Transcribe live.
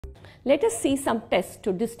Let us see some tests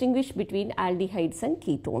to distinguish between aldehydes and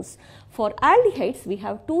ketones. For aldehydes, we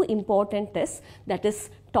have two important tests, that is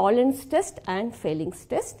Tollens test and Fehling's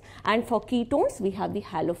test, and for ketones we have the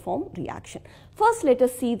Haloform reaction. First, let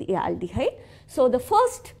us see the aldehyde. So the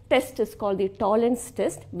first test is called the Tollens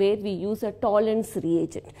test, where we use a Tollens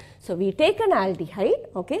reagent. So we take an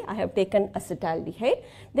aldehyde, okay, I have taken acetaldehyde,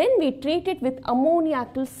 then we treat it with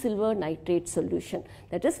ammoniacal silver nitrate solution.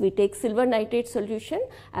 That is, we take silver nitrate solution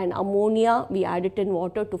and ammonia, we add it in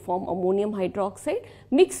water to form ammonium hydroxide,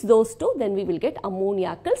 mix those two, then we will get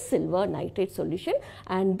ammoniacal silver nitrate solution,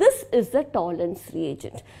 and this is the Tollens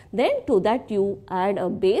reagent. Then to that you add a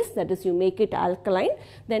base, that is, you make it alkaline.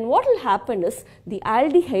 Then what will happen is the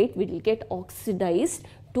aldehyde will get oxidized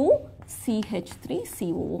to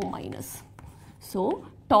CH3COO minus. So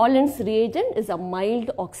Tollens reagent is a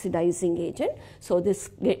mild oxidizing agent. So this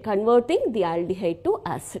converting the aldehyde to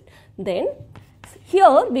acid. Then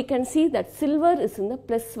here we can see that silver is in the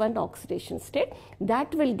 +1 oxidation state,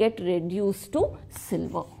 that will get reduced to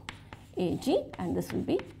silver Ag, and this will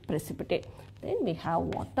be precipitate. Then we have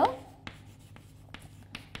water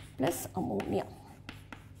plus ammonia.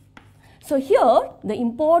 So here the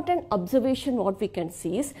important observation what we can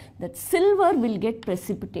see is that silver will get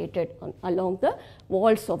precipitated along the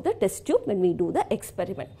walls of the test tube when we do the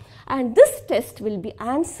experiment, and this test will be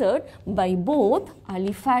answered by both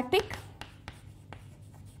aliphatic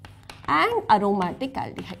and aromatic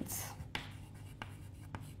aldehydes.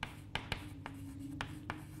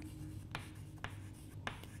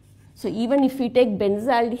 So even if we take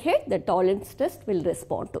benzaldehyde, the Tollens test will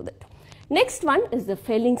respond to that. Next one is the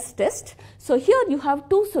Fehling's test. So here you have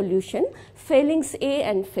two solutions, Fehling's A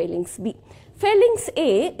and Fehling's B. Fehling's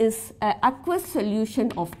A is an aqueous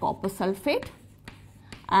solution of copper sulfate,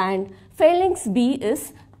 and Fehling's B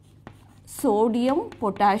is sodium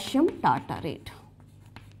potassium tartarate,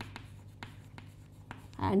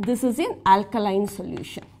 and this is an alkaline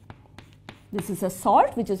solution. This is a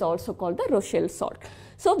salt which is also called the Rochelle salt.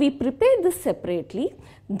 So we prepare this separately,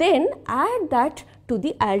 then add that to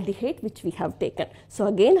the aldehyde which we have taken. So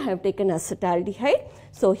again I have taken acetaldehyde.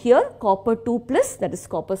 So here copper 2 plus, that is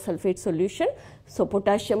copper sulfate solution. So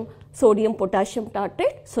sodium potassium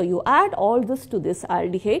tartrate. So you add all this to this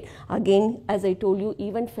aldehyde. Again, as I told you,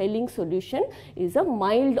 even Fehling solution is a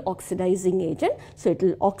mild oxidizing agent. So it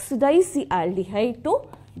will oxidize the aldehyde to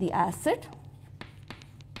the acid,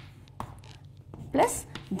 plus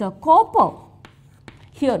the copper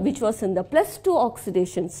here, which was in the +2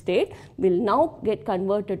 oxidation state, will now get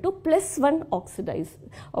converted to +1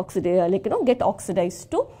 get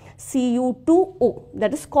oxidized to Cu2O.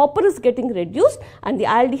 That is, copper is getting reduced and the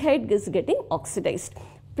aldehyde is getting oxidized,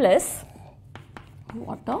 plus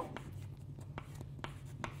water.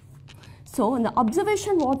 So in the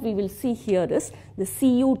observation what we will see here is the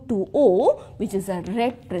Cu2O, which is a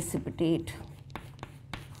red precipitate.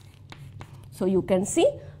 So you can see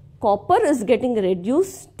copper is getting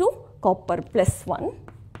reduced to copper +1.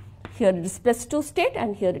 Here it is +2 state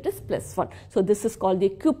and here it is +1. So this is called the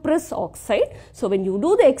cuprous oxide. So when you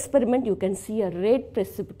do the experiment, you can see a red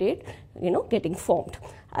precipitate, getting formed.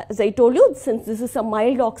 As I told you, since this is a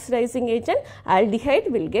mild oxidizing agent,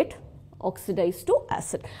 aldehyde will get oxidized to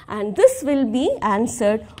acid, and this will be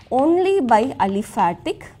answered only by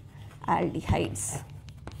aliphatic aldehydes.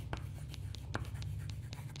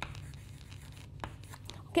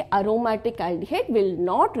 Okay, aromatic aldehyde will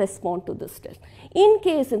not respond to this test. In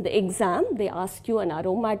case in the exam they ask you an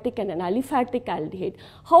aromatic and an aliphatic aldehyde,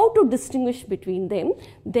 how to distinguish between them,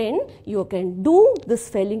 then you can do this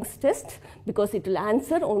Fehling's test, because it will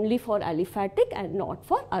answer only for aliphatic and not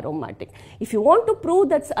for aromatic. If you want to prove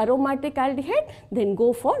that's aromatic aldehyde, then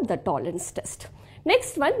go for the Tollens test.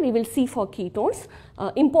 Next one we will see for ketones.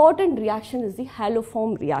 Important reaction is the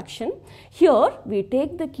haloform reaction. Here we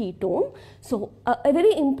take the ketone. So a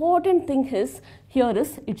very important thing is here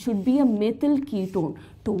is it should be a methyl ketone.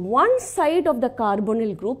 To one side of the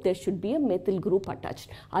carbonyl group there should be a methyl group attached.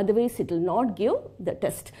 Otherwise it will not give the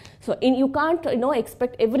test. So you can't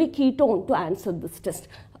expect every ketone to answer this test.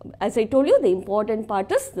 As I told you, the important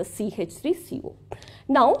part is the CH3CO.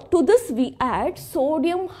 Now to this we add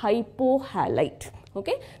sodium hypohalite,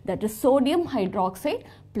 okay, that is sodium hydroxide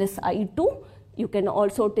plus I2. You can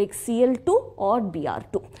also take Cl2 or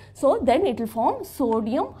Br2. So then it will form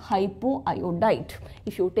sodium hypoiodide.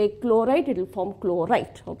 If you take chloride, it will form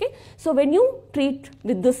chloride, okay. So when you treat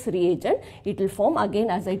with this reagent, it will form, again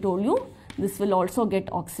as I told you, this will also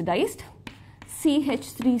get oxidized,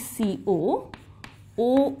 CH3CO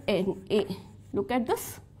ONA. Look at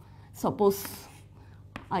this. Suppose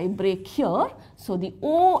I break here. So the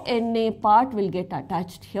ONA part will get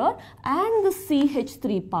attached here and the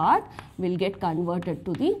CH3 part will get converted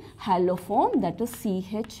to the haloform, that is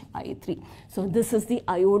CHI3. So this is the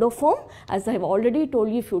iodoform. As I have already told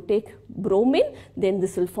you, if you take bromine, then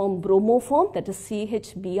this will form bromoform, that is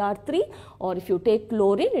CHBr3, or if you take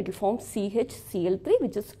chlorine, it will form CHCl3,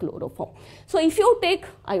 which is chloroform. So if you take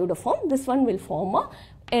iodoform, this one will form a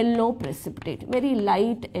yellow precipitate, very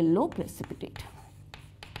light yellow precipitate.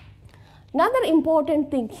 Another important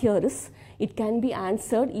thing here is it can be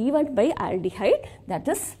answered even by aldehyde, that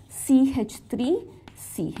is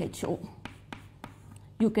CH3CHO.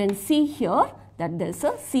 You can see here that there is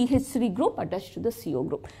a CH3 group attached to the CO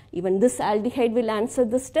group. Even this aldehyde will answer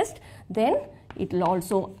this test. Then it will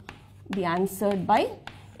also be answered by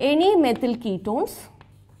any methyl ketones.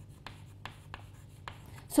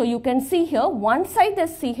 So you can see here, one side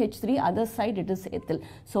is CH3, other side it is ethyl.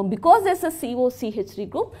 So because there is a COCH3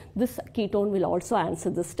 group, this ketone will also answer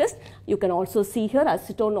this test. You can also see here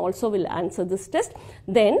acetone also will answer this test.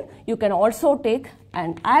 Then you can also take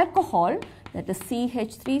an alcohol, that is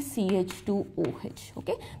CH3CH2OH,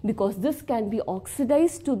 okay, because this can be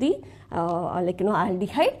oxidized to the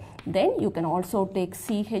aldehyde. Then you can also take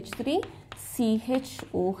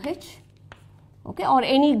CH3CHOH, okay, or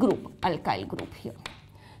any group, alkyl group here.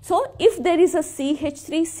 So if there is a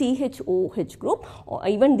CH3CHOH group, or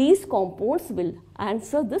even these compounds will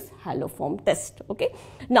answer this haloform test, okay.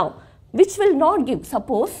 Now which will not give,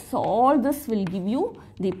 suppose, so all this will give you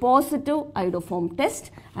the positive iodoform test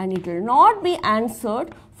and it will not be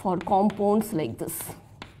answered for compounds like this.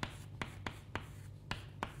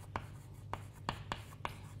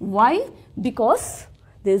 Why? Because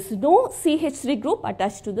there is no CH3 group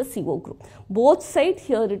attached to the CO group. Both sides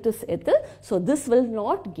here it is ethyl, so this will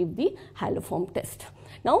not give the haloform test.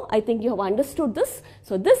 Now I think you have understood this.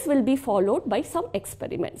 So this will be followed by some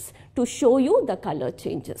experiments to show you the color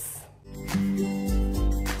changes.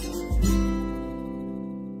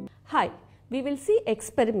 Hi, we will see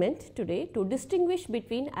experiment today to distinguish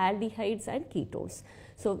between aldehydes and ketones.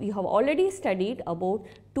 So you have already studied about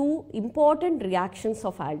two important reactions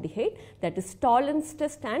of aldehyde, that is Tollens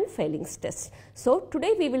test and Fehling's test. So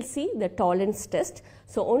today we will see the Tollens test.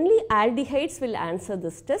 So only aldehydes will answer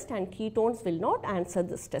this test and ketones will not answer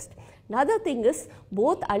this test. Another thing is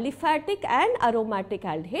both aliphatic and aromatic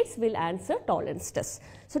aldehydes will answer Tollens test.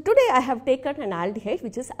 So today I have taken an aldehyde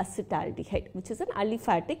which is acetaldehyde, which is an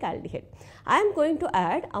aliphatic aldehyde. I am going to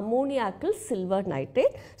add ammoniacal silver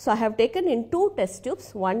nitrate. So I have taken in two test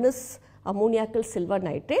tubes. One is ammoniacal silver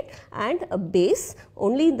nitrate and a base.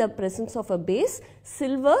 Only in the presence of a base,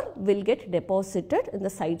 silver will get deposited in the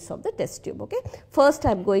sides of the test tube. Okay. First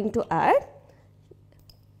I am going to add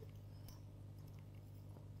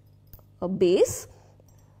a base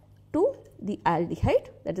to the aldehyde,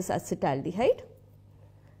 that is acetaldehyde.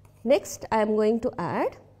 Next I am going to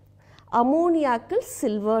add ammoniacal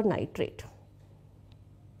silver nitrate.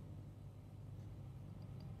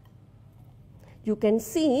 You can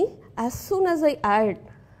see as soon as I add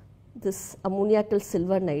this ammoniacal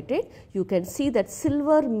silver nitrate, you can see that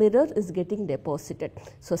silver mirror is getting deposited.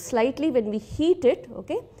 So slightly when we heat it,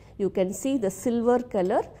 okay, you can see the silver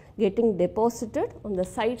color getting deposited on the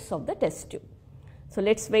sides of the test tube. So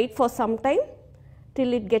let's wait for some time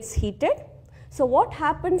till it gets heated. So what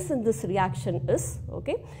happens in this reaction is,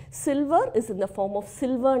 okay, silver is in the form of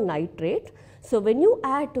silver nitrate. So when you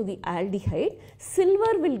add to the aldehyde,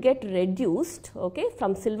 silver will get reduced, okay,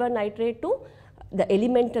 from silver nitrate to the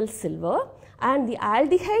elemental silver, and the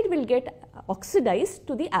aldehyde will get oxidized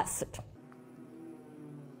to the acid.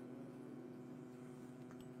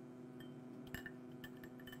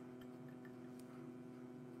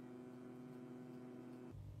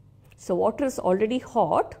 So water is already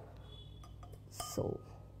hot. So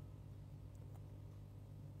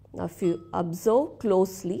now if you observe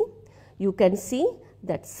closely, you can see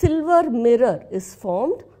that silver mirror is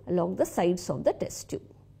formed along the sides of the test tube.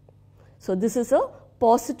 So this is a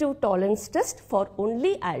positive Tollens test for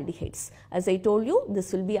only aldehydes. As I told you,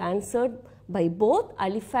 this will be answered by both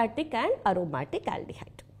aliphatic and aromatic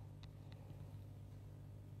aldehyde.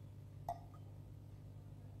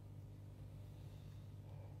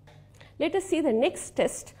 Let us see the next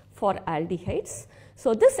test for aldehydes.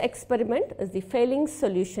 So this experiment is the Fehling's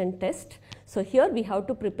solution test. So here we have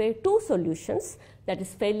to prepare two solutions, that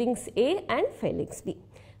is Fehling's A and Fehling's B.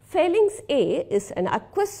 Fehling's A is an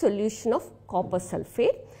aqueous solution of copper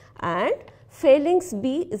sulfate and Fehling's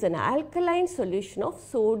B is an alkaline solution of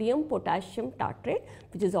sodium potassium tartrate,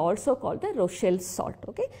 which is also called the Rochelle salt.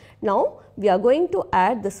 Okay. Now we are going to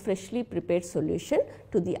add this freshly prepared solution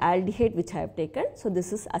to the aldehyde which I have taken. So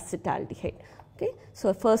this is acetaldehyde. Okay.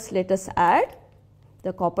 So, first let us add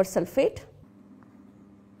the copper sulfate.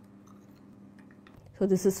 So,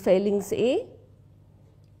 this is Fehling's A.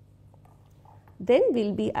 Then we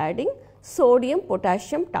will be adding sodium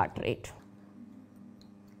potassium tartrate.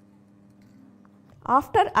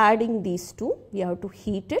 After adding these two, we have to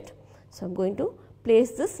heat it. So, I am going to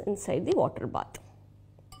place this inside the water bath.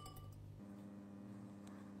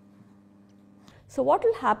 So, what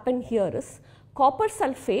will happen here is copper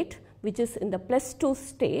sulfate, which is in the +2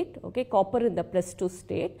 state, okay, copper in the +2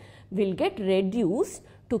 state, will get reduced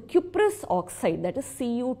to cuprous oxide, that is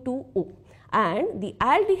Cu2O, and the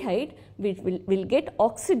aldehyde will get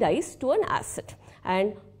oxidized to an acid,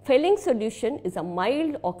 and Fehling solution is a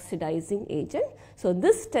mild oxidizing agent. So,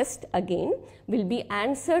 this test again will be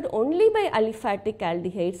answered only by aliphatic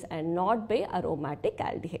aldehydes and not by aromatic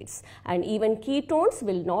aldehydes, and even ketones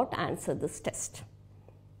will not answer this test.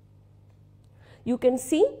 You can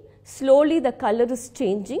see slowly the color is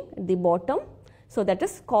changing at the bottom. So, that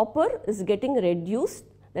is copper is getting reduced,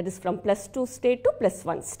 that is from +2 state to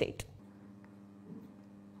 +1 state.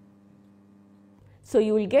 So,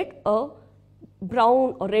 you will get a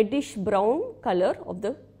brown or reddish brown color of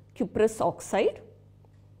the cuprous oxide.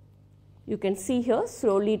 You can see here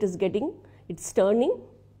slowly it is getting, it's turning,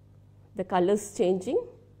 the color is changing.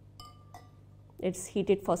 Let's heat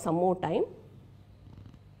it for some more time.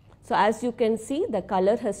 So, as you can see, the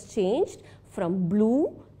color has changed from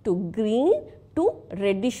blue to green to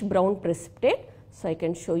reddish brown precipitate. So, I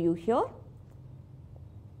can show you here.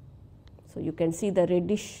 So, you can see the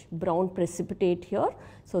reddish brown precipitate here.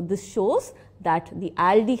 So, this shows that the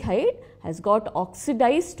aldehyde has got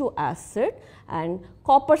oxidized to acid, and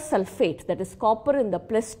copper sulfate, that is copper in the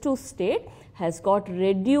 +2 state, has got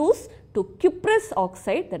reduced to cuprous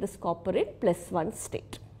oxide, that is copper in +1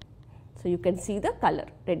 state. So, you can see the color,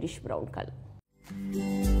 reddish brown color.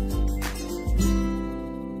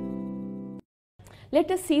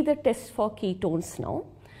 Let us see the test for ketones now.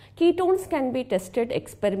 Ketones can be tested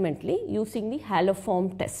experimentally using the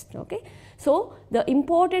Haloform test. Okay. So, the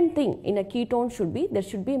important thing in a ketone should be there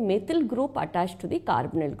should be a methyl group attached to the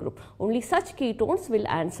carbonyl group. Only such ketones will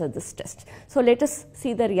answer this test. So, let us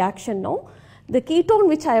see the reaction now. The ketone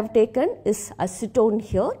which I have taken is acetone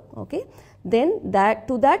here. Okay. Then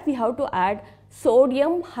to that we have to add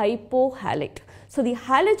sodium hypohalate. So, the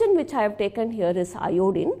halogen which I have taken here is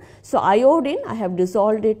iodine. So, iodine I have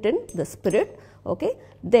dissolved it in the spirit. Okay.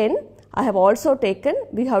 Then I have also taken,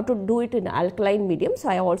 we have to do it in alkaline medium. So,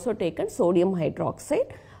 I have also taken sodium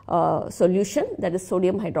hydroxide solution, that is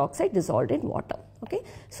sodium hydroxide dissolved in water. Okay.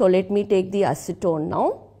 So, let me take the acetone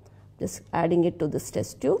now, just adding it to this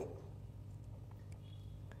test tube.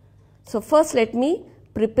 So, first let me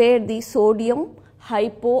prepare the sodium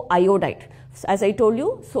hypoiodide. As I told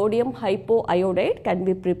you, sodium hypoiodide can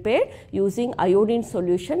be prepared using iodine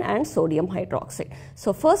solution and sodium hydroxide.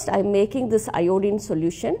 So, first I am making this iodine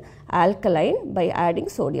solution alkaline by adding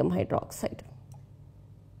sodium hydroxide.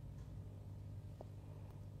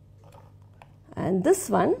 And this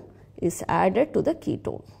one is added to the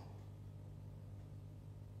ketone.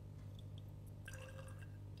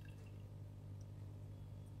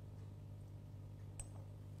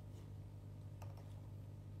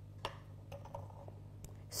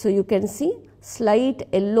 So, you can see slight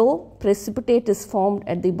yellow precipitate is formed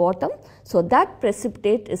at the bottom. So, that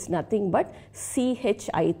precipitate is nothing but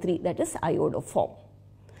CHI3, that is iodoform.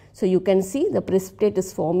 So, you can see the precipitate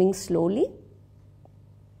is forming slowly.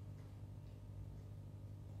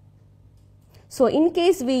 So, in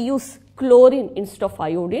case we use chlorine instead of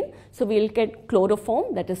iodine, so we will get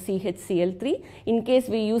chloroform, that is CHCl3. In case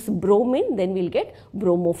we use bromine, then we will get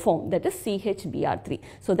bromoform, that is CHBr3.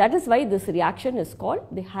 So, that is why this reaction is called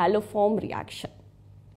the haloform reaction.